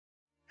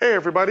Hey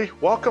everybody,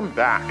 welcome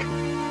back.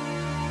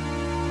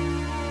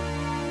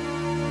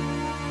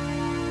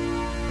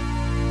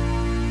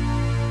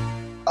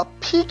 A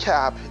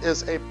Pcap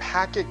is a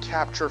packet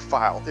capture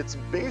file. It's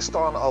based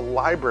on a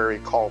library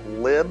called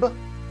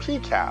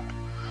libpcap.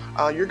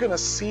 You're going to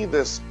see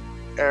this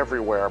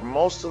everywhere.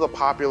 Most of the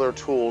popular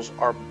tools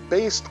are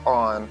based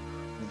on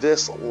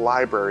this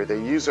library. They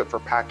use it for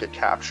packet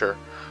capture.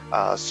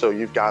 So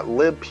you've got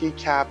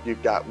libpcap,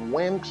 you've got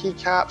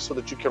winpcap so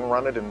that you can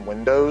run it in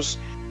Windows.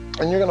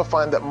 And you're going to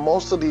find that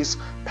most of these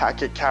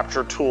packet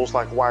capture tools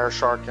like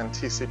Wireshark and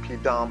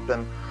TCP dump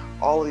and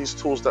all of these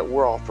tools that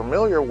we're all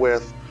familiar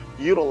with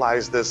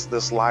utilize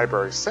this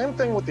library. Same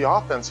thing with the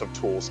offensive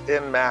tools,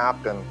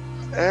 Nmap and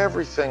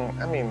everything.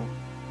 I mean,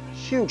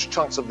 huge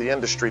chunks of the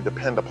industry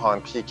depend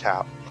upon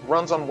Pcap.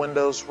 Runs on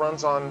Windows,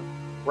 runs on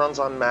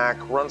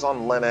Mac, runs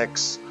on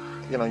Linux.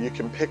 You know, you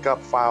can pick up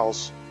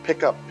files,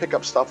 pick up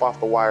stuff off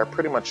the wire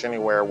pretty much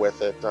anywhere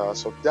with it.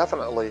 So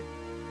definitely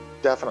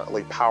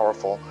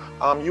powerful.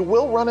 You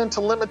will run into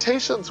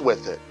limitations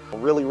with it.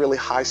 Really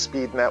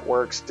high-speed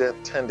networks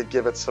tend to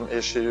give it some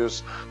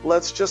issues.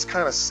 Let's just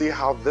kind of see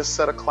how this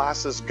set of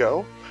classes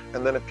go,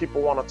 and then if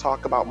people want to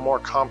talk about more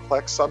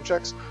complex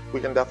subjects, we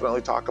can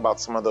definitely talk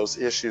about some of those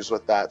issues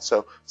with that.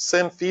 So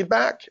send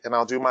feedback and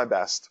I'll do my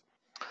best.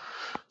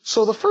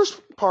 So the first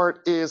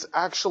part is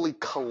actually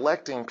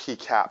collecting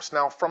Pcaps.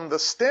 Now, from the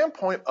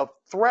standpoint of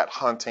threat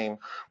hunting,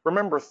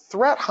 remember,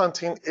 threat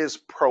hunting is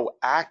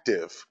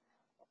proactive.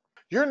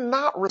 You're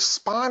not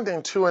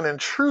responding to an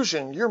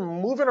intrusion. You're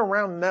moving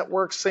around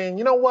networks saying,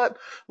 you know what,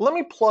 let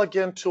me plug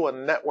into a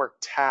network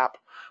tap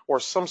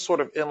or some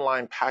sort of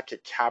inline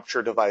packet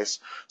capture device.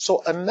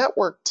 So a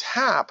network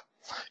tap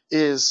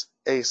is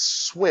a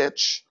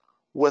switch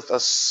with a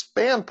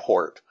span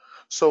port.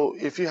 So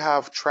if you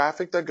have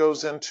traffic that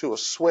goes into a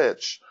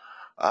switch,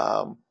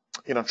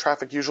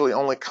 traffic usually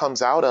only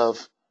comes out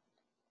of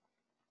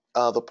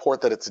the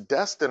port that it's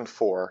destined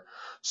for.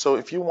 So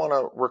if you want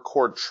to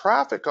record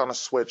traffic on a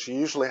switch, you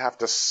usually have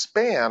to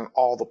span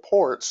all the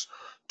ports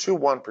to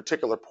one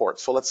particular port.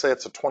 So let's say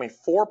it's a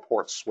 24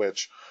 port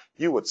switch.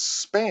 You would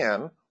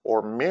span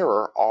or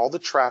mirror all the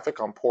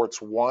traffic on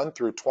ports 1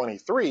 through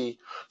 23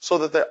 so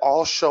that they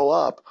all show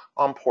up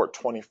on port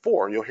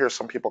 24. You'll hear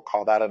some people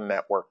call that a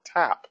network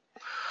tap.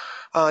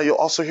 You'll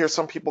also hear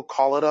some people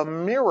call it a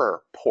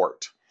mirror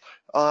port.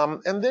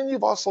 And then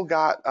you've also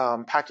got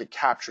packet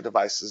capture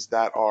devices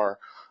that are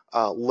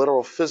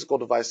literal physical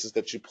devices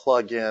that you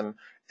plug in,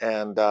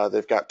 and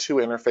they've got two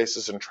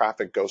interfaces and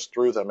traffic goes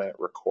through them and it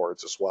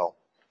records as well.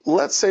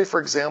 Let's say, for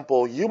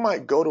example, you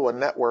might go to a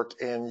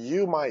network and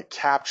you might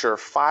capture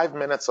 5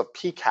 minutes of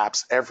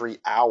Pcaps every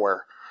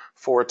hour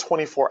for a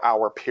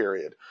 24-hour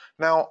period.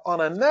 Now,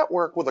 on a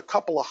network with a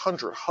couple of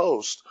hundred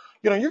hosts,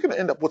 you're going to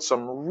end up with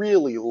some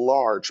really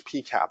large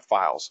Pcap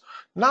files.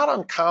 Not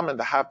uncommon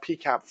to have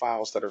Pcap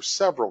files that are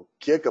several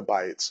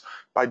gigabytes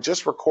by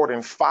just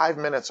recording 5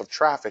 minutes of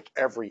traffic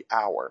every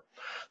hour.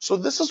 So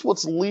this is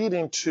what's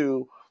leading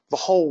to the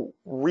whole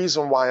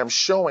reason why I'm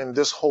showing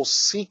this whole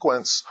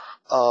sequence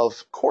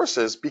of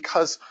courses,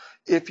 because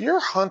if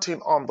you're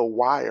hunting on the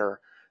wire,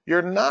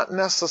 you're not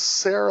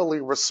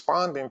necessarily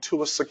responding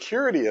to a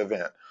security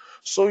event.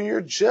 So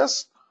you're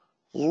just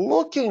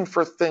looking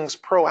for things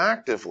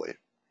proactively.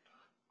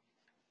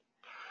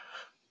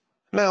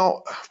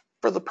 Now,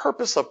 for the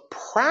purpose of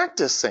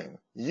practicing,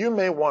 you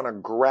may want to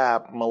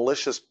grab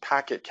malicious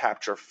packet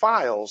capture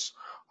files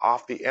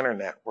off the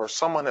internet where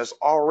someone has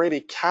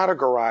already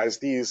categorized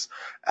these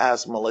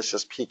as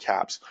malicious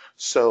Pcaps.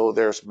 So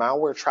there's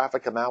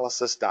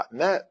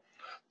malwaretrafficanalysis.net,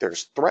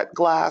 there's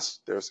ThreatGlass,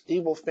 there's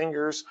Evil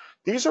Fingers.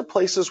 These are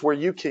places where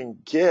you can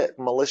get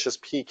malicious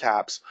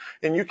Pcaps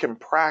and you can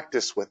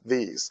practice with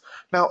these.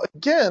 Now,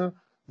 again,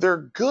 they're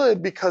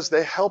good because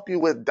they help you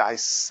with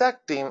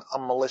dissecting a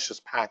malicious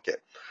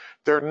packet.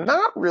 They're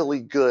not really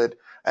good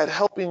at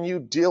helping you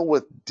deal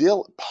with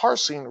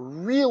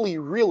parsing really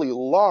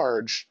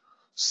large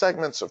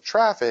segments of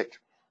traffic,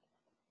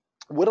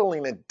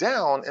 whittling it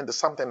down into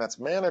something that's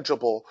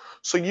manageable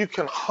so you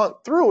can hunt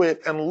through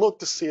it and look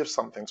to see if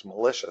something's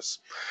malicious.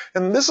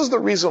 And this is the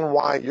reason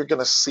why you're going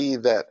to see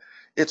that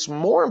it's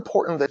more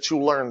important that you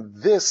learn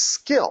this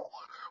skill.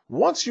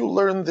 Once you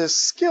learn this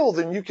skill,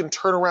 then you can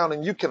turn around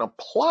and you can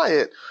apply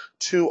it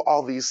to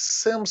all these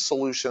SIM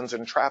solutions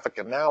and traffic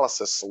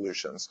analysis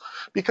solutions.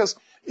 Because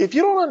if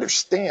you don't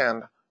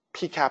understand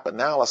Pcap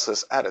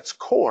analysis at its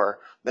core,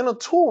 then a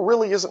tool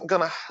really isn't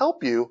going to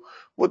help you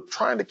with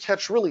trying to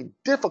catch really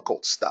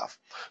difficult stuff.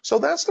 So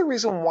that's the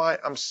reason why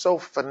I'm so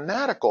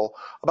fanatical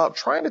about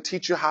trying to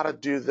teach you how to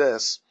do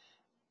this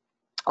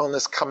on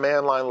this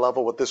command line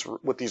level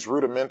with these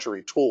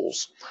rudimentary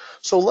tools.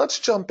 So let's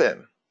jump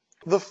in.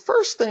 The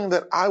first thing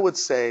that I would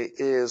say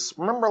is,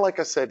 remember, like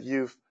I said,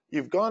 you've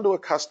gone to a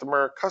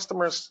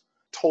customer's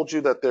told you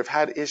that they've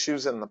had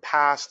issues in the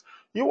past.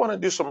 You want to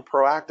do some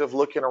proactive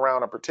looking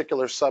around a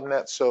particular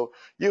subnet, so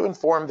you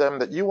inform them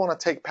that you want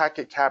to take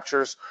packet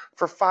captures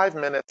for 5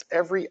 minutes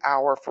every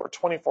hour for a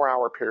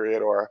 24-hour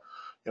period, or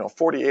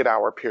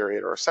 48-hour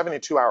period, or a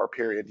 72-hour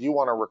period. You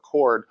want to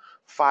record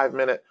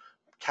 5-minute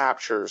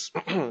captures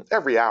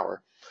every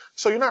hour.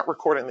 So you're not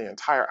recording the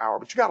entire hour,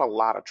 but you got a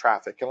lot of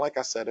traffic. And like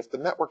I said, if the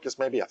network is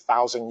maybe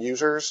 1,000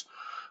 users,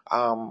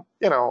 you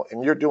know,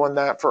 and you're doing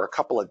that for a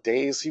couple of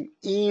days, you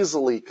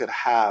easily could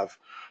have,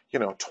 you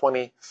know,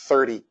 20,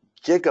 30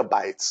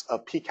 gigabytes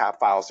of Pcap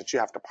files that you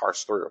have to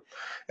parse through.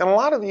 And a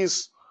lot of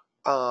these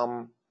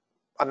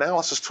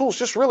analysis tools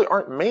just really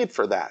aren't made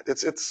for that.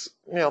 It's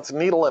you know, it's a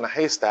needle in a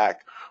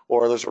haystack,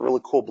 or there's a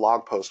really cool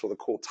blog post with a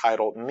cool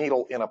title,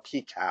 Needle in a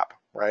Pcap,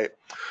 right?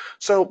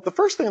 So the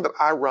first thing that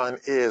I run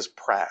is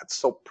Prads.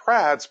 So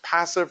Prads,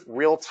 Passive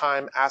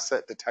Real-Time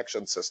Asset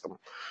Detection System.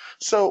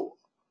 So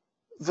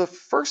the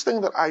first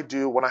thing that I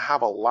do when I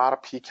have a lot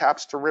of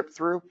Pcaps to rip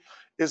through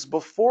is,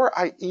 before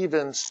I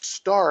even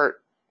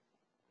start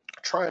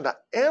trying to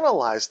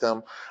analyze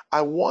them,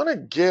 I want to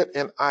get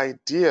an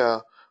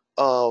idea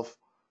of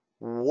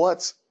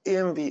what's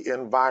in the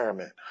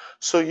environment.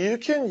 So you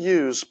can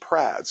use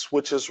Prads,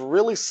 which is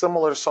really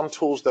similar to some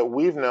tools that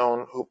we've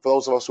known, for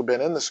those of us who've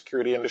been in the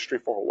security industry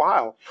for a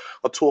while,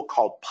 a tool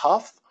called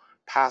PUF,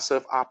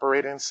 Passive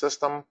Operating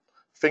System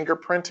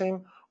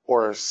Fingerprinting,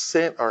 or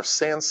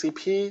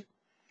SANCP,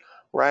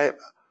 right?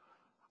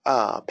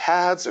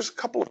 Pads, there's a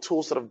couple of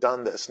tools that have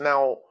done this.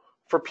 Now,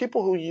 for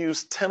people who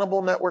use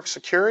Tenable Network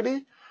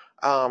Security,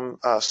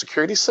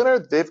 Security Center,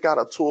 they've got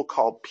a tool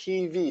called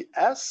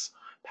PVS,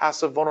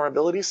 Passive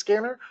Vulnerability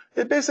Scanner.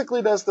 It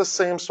basically does the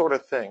same sort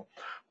of thing.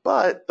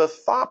 But the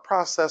thought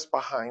process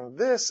behind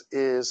this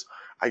is,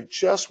 I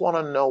just want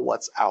to know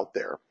what's out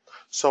there.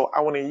 So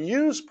I want to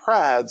use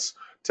Prads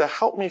to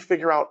help me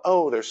figure out,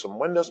 oh, there's some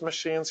Windows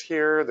machines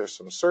here, there's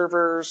some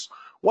servers,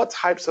 what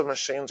types of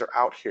machines are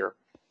out here?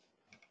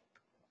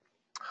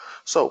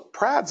 So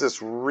Prads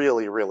is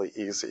really, really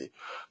easy.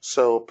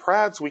 So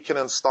Prads we can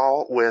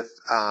install with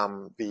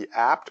the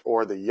apt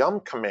or the yum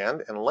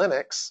command in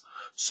Linux.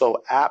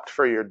 So apt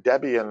for your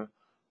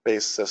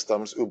Debian-based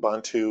systems,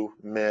 Ubuntu,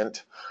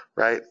 Mint,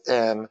 right?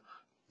 And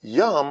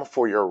yum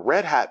for your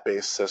Red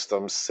Hat-based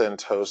systems,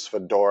 CentOS,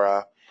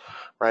 Fedora,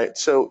 right?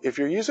 So if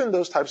you're using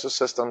those types of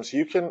systems,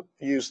 you can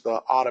use the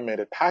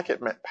automated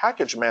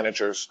package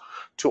managers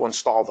to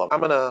install them. I'm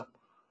going to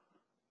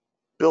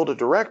build a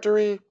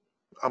directory.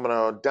 I'm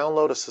going to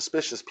download a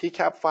suspicious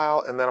Pcap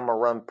file, and then I'm going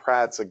to run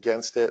Prads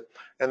against it.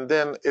 And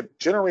then it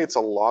generates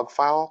a log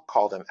file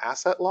called an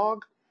asset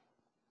log.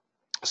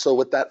 So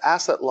with that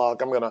asset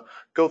log, I'm going to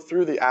go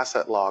through the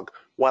asset log.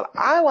 What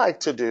I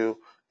like to do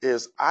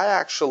is I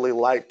actually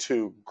like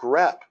to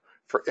grep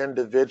for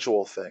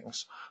individual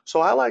things. So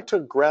I like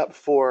to grep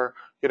for,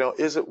 you know,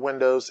 is it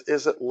Windows,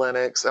 is it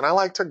Linux? And I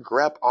like to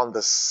grep on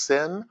the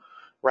SYN,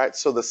 right?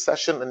 So the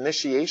session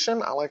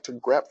initiation, I like to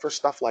grep for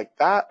stuff like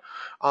that.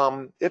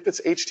 If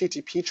it's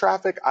HTTP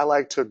traffic, I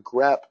like to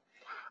grep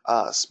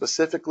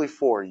specifically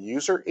for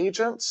user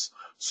agents.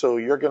 So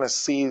you're going to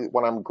see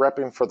when I'm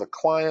grepping for the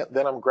client,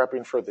 then I'm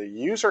grepping for the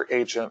user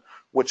agent,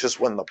 which is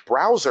when the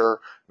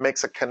browser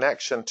makes a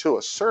connection to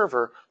a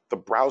server, the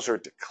browser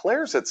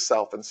declares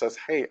itself and says,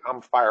 hey, I'm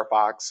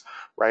Firefox,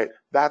 right?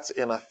 That's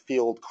in a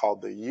field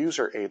called the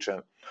user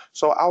agent.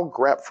 So I'll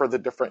grep for the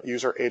different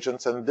user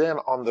agents, and then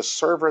on the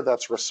server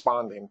that's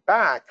responding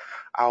back,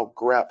 I'll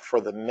grep for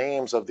the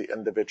names of the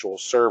individual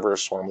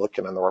servers. So I'm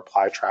looking in the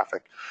reply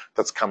traffic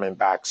that's coming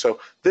back. So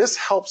this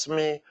helps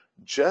me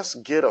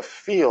just get a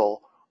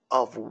feel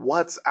of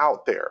what's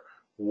out there.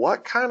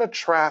 What kind of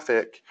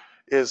traffic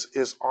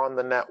is on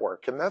the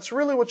network? And that's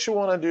really what you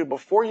want to do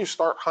before you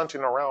start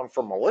hunting around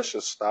for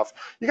malicious stuff.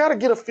 You got to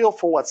get a feel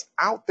for what's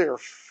out there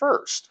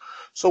first.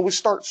 So we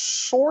start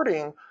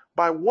sorting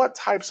by what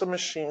types of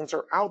machines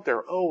are out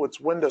there. Oh, it's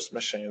Windows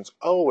machines.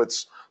 Oh,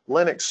 it's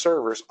Linux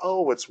servers.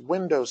 Oh, it's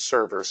Windows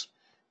servers.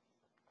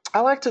 I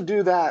like to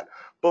do that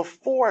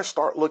before I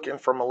start looking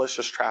for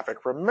malicious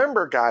traffic.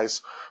 Remember,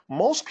 guys,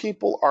 most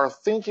people are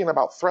thinking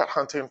about threat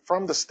hunting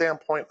from the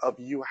standpoint of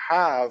you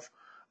have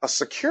a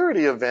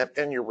security event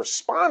and you're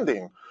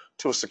responding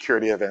to a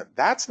security event.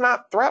 That's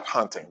not threat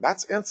hunting.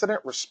 That's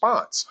incident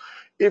response.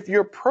 If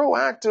you're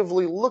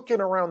proactively looking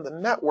around the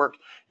network,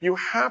 you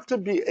have to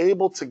be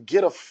able to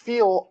get a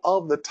feel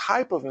of the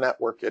type of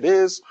network it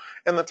is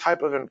and the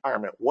type of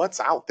environment, what's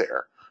out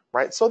there,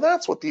 right? So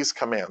that's what these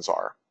commands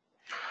are.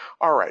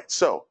 All right,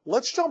 so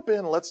let's jump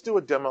in, let's do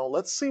a demo.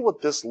 Let's see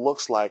what this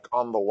looks like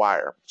on the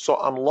wire. So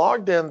I'm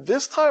logged in.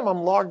 This time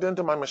I'm logged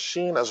into my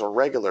machine as a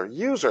regular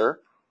user.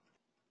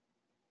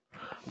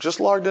 Just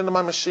logged into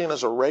my machine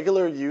as a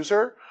regular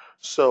user.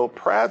 So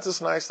Prads is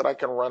nice that I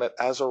can run it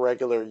as a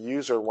regular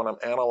user when I'm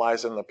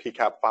analyzing the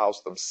Pcap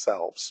files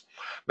themselves.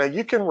 Now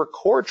you can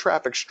record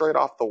traffic straight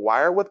off the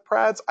wire with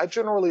Prads. I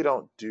generally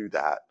don't do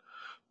that.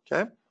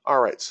 Okay.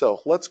 All right.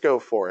 So let's go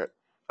for it.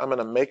 I'm going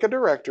to make a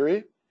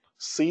directory,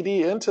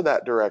 CD into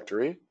that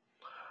directory.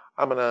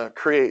 I'm going to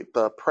create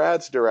the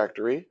Prads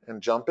directory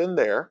and jump in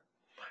there.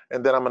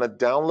 And then I'm going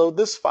to download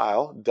this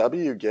file,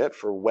 wget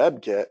for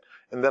webgit,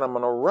 and then I'm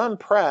going to run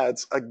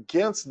Prads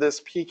against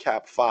this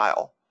Pcap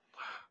file.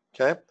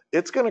 Okay,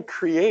 it's going to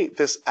create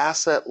this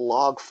asset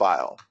log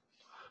file.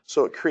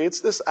 So it creates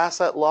this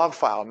asset log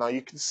file. Now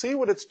you can see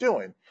what it's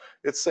doing.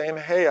 It's saying,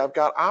 hey, I've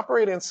got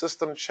operating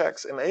system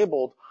checks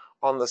enabled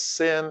on the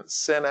SYN,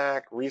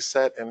 SYNAC,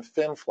 reset, and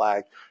fin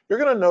flag. You're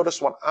going to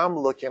notice when I'm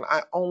looking,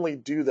 I only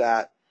do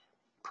that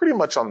pretty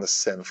much on the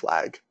SYN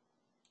flag.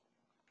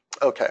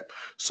 Okay,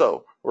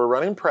 so we're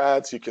running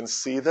Prads. You can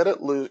see that it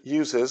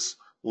uses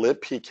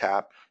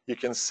libpcap. You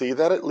can see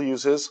that it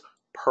uses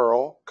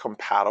Perl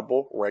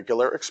compatible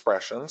regular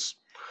expressions.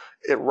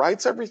 It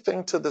writes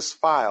everything to this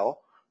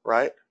file,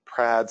 right?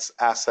 Prads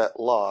asset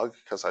log,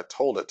 because I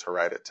told it to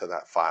write it to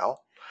that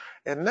file.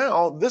 And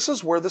now this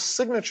is where the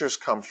signatures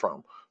come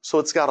from. So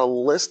it's got a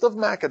list of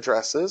MAC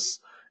addresses.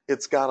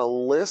 It's got a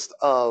list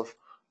of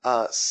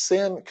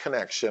SYN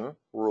connection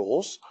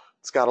rules.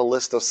 It's got a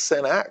list of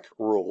SYNAC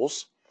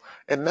rules.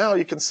 And now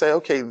you can say,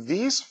 okay,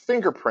 these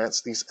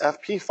fingerprints, these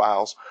FP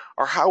files,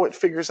 are how it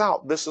figures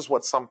out this is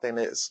what something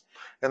is.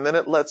 And then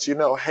it lets you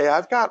know, hey,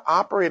 I've got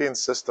operating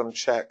system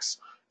checks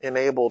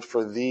enabled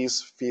for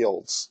these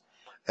fields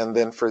and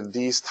then for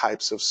these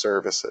types of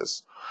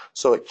services.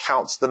 So it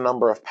counts the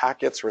number of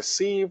packets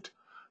received,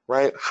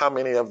 right? How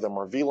many of them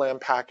were VLAN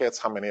packets?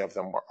 How many of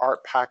them were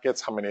ARP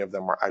packets? How many of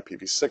them were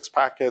IPv6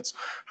 packets?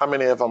 How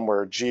many of them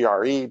were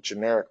GRE,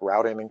 generic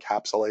routing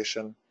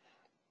encapsulation?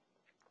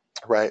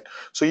 Right?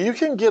 So you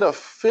can get a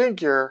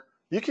figure,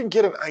 you can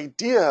get an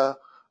idea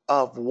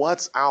of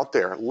what's out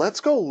there.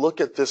 Let's go look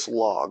at this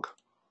log.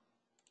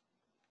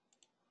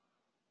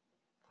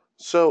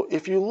 So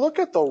if you look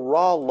at the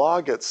raw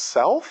log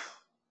itself,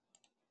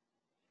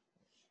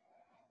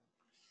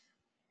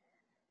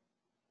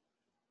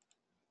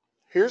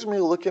 here's me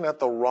looking at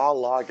the raw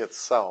log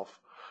itself.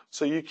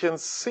 So you can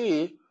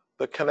see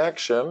the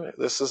connection.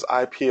 This is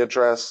IP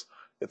address.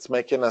 It's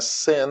making a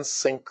SYN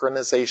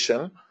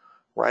synchronization,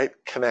 right?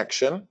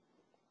 Connection.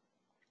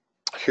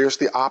 Here's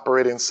the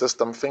operating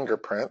system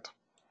fingerprint,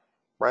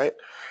 right?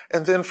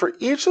 And then for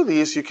each of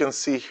these, you can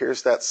see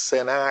here's that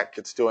SYNAC.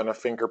 It's doing a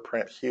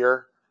fingerprint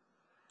here,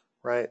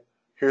 right?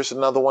 Here's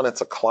another one.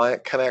 It's a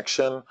client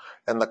connection.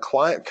 And the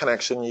client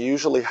connection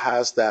usually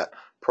has that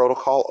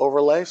protocol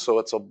overlay. So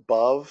it's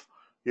above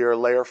your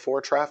layer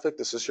 4 traffic.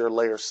 This is your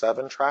layer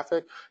 7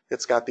 traffic.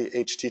 It's got the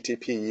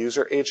HTTP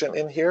user agent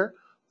in here.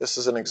 This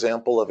is an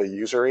example of a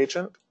user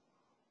agent.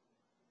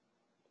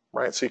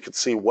 Right, so you can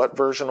see what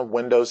version of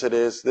Windows it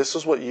is. This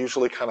is what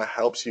usually kind of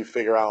helps you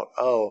figure out,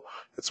 oh,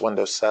 it's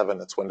Windows 7,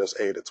 it's Windows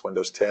 8, it's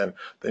Windows 10.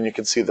 Then you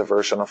can see the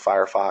version of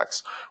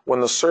Firefox. When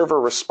the server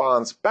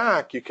responds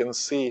back, you can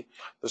see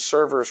the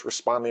server is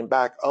responding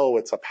back, oh,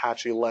 it's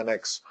Apache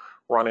Linux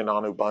running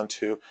on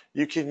Ubuntu.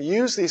 You can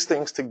use these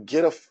things to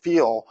get a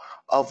feel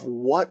of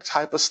what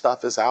type of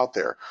stuff is out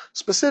there.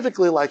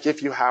 Specifically, like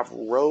if you have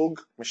rogue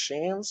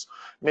machines,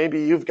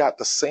 maybe you've got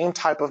the same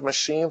type of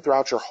machine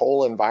throughout your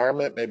whole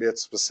environment. Maybe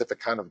it's a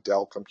specific kind of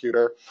Dell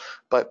computer.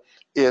 But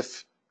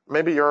if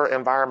maybe your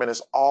environment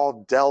is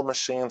all Dell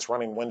machines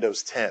running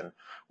Windows 10,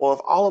 well, if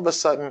all of a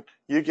sudden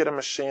you get a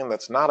machine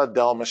that's not a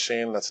Dell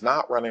machine, that's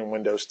not running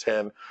Windows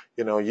 10,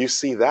 you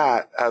see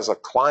that as a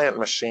client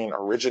machine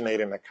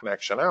originating a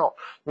connection out,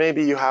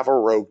 maybe you have a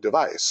rogue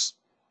device.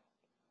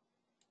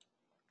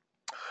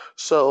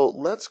 So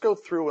let's go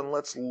through and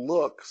let's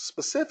look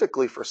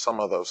specifically for some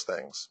of those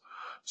things.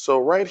 So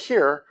right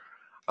here,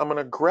 I'm going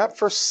to grep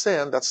for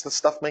SYN, that's the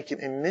stuff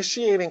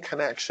initiating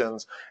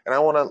connections, and I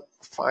want to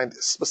find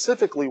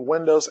specifically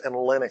Windows and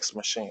Linux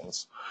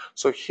machines.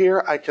 So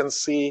here I can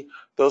see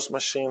those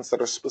machines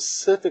that are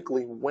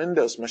specifically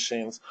Windows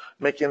machines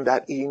making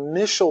that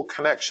initial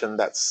connection,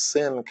 that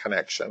SYN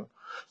connection.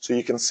 So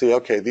you can see,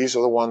 okay, these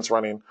are the ones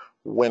running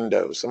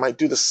Windows. It might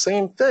do the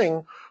same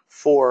thing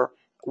for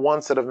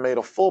ones that have made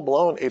a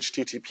full-blown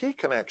HTTP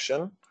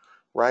connection,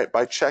 right,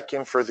 by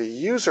checking for the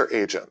user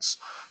agents.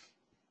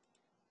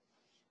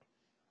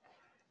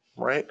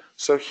 Right?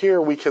 So here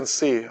we can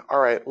see, all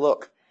right,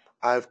 look,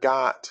 I've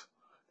got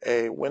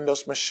a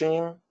Windows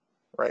machine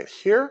right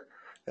here,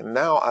 and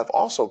now I've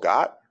also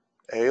got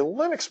a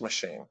Linux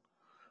machine,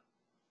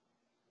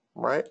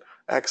 right?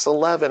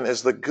 X11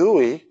 is the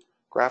GUI,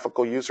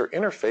 graphical user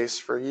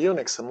interface, for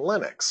Unix and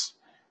Linux.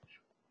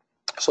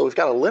 So we've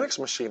got a Linux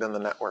machine in the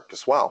network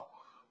as well.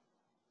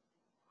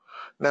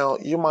 Now,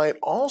 you might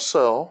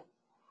also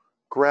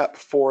grep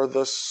for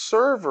the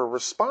server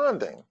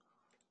responding.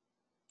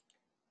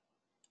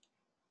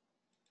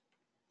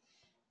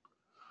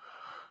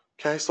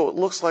 Okay, so it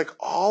looks like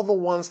all the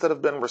ones that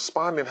have been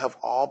responding have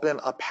all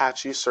been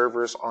Apache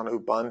servers on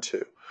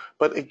Ubuntu.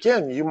 But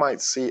again, you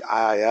might see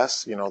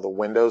IIS, the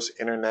Windows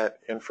Internet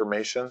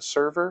Information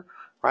Server,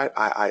 right?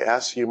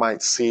 IIS, you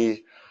might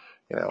see,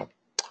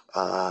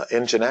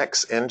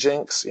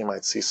 Nginx, you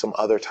might see some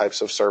other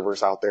types of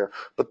servers out there.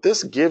 But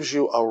this gives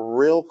you a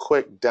real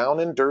quick down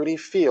and dirty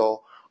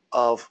feel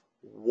of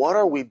what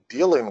are we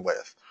dealing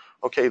with.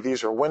 Okay,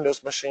 these are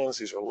Windows machines,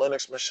 these are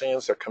Linux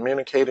machines, they're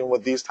communicating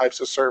with these types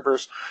of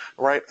servers,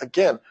 right?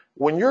 Again,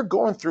 When you're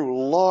going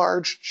through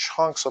large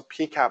chunks of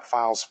Pcap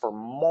files for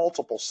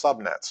multiple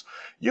subnets,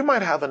 you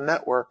might have a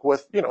network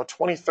with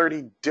 20,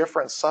 30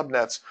 different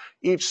subnets,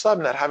 each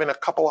subnet having a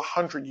couple of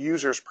hundred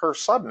users per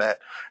subnet.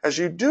 As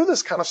you do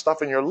this kind of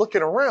stuff and you're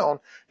looking around,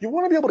 you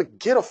want to be able to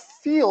get a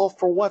feel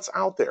for what's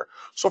out there.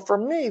 So for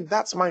me,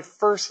 that's my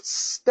first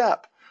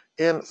step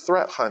in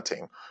threat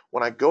hunting.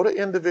 When I go to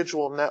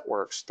individual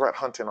networks, threat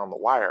hunting on the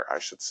wire, I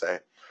should say,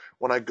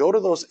 when I go to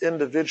those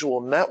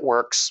individual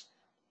networks,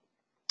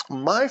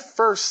 my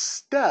first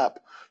step,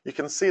 you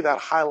can see that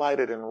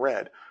highlighted in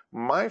red.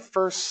 My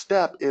first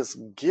step is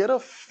get a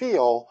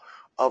feel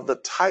of the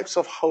types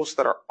of hosts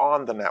that are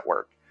on the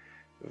network.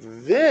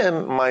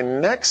 Then my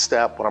next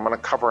step, what I'm going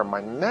to cover in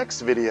my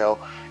next video,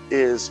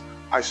 is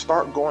I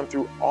start going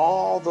through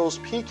all those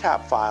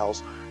Pcap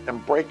files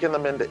and breaking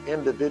them into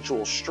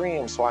individual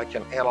streams so I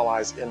can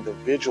analyze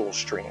individual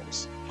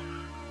streams,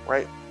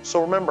 right?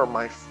 So remember,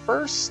 my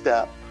first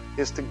step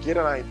is to get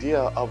an idea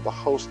of the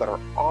hosts that are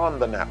on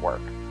the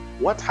network.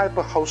 What type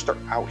of hosts are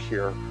out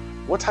here?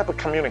 What type of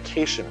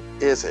communication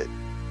is it?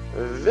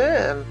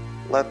 Then,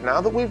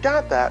 now that we've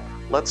got that,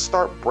 let's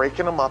start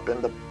breaking them up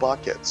into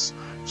buckets.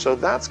 So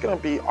that's going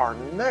to be our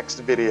next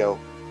video,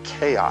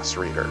 Chaos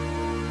Reader.